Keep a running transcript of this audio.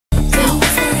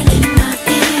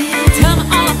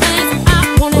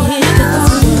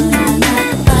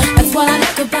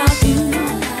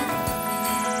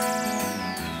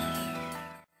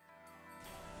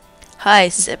Hi,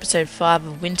 this is episode 5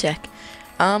 of winTEC.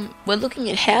 We're looking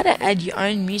at how to add your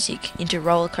own music into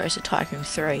RollerCoaster Tycoon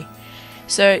 3.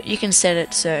 So you can set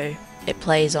it so it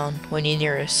plays on when you're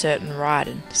near a certain ride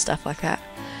and stuff like that.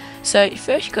 So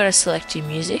first you've got to select your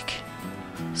music.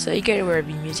 So you go to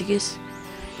wherever your music is.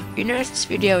 You notice this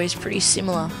video is pretty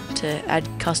similar to add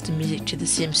custom music to The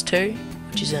Sims 2,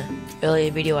 which is an earlier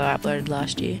video I uploaded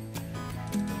last year.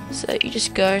 So you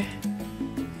just go,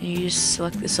 you just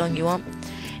select the song you want.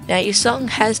 Now your song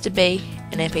has to be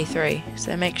an MP3,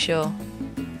 so make sure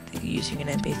that you're using an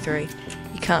MP3.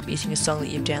 You can't be using a song that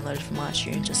you've downloaded from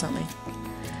iTunes or something.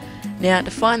 Now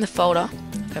to find the folder,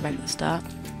 go back to the start.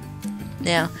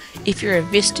 Now if you're a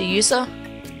Vista user,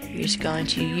 you're just going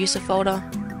to user folder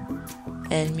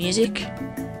and music,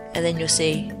 and then you'll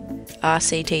see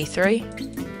RCT3,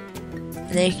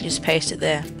 and then you can just paste it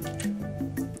there.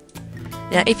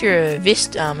 Now if you're a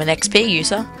Vista, an XP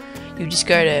user, you just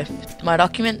go to My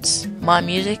Documents, My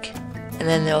Music, and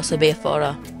then there'll also be a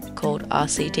folder called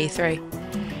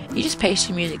RCT3. You just paste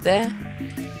your music there,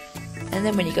 and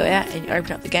then when you go out and you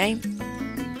open up the game,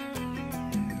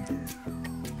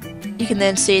 you can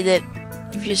then see that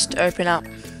if you just open up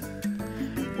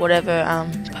whatever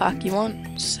park you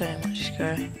want. So I might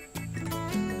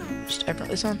just open up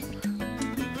this one.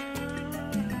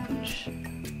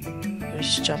 We'll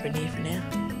just jump in here for now.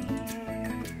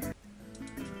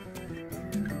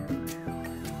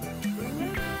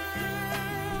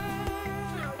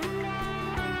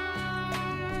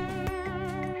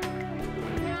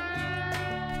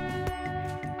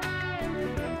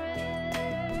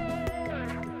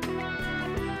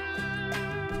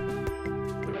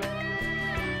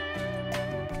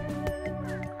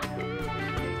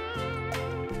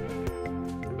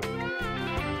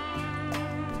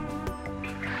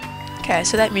 Okay,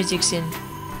 so that music's in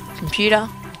computer,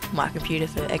 my computer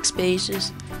for XP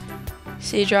users,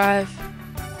 C drive,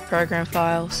 program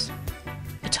files,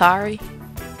 Atari,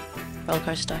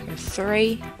 RollerCoaster Tycoon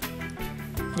 3,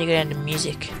 and you go down to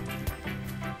music.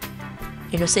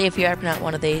 And you'll see if you open up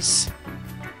one of these,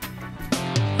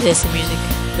 there's the music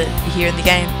that you hear in the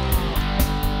game.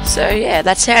 So yeah,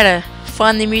 that's how to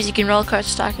find the music in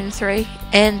RollerCoaster Tycoon 3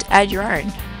 and add your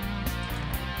own.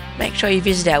 Make sure you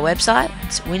visit our website,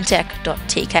 it's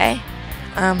wintec.tk.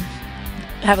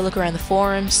 Have a look around the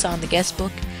forums, sign the guest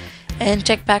book, and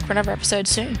check back for another episode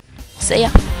soon. See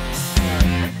ya!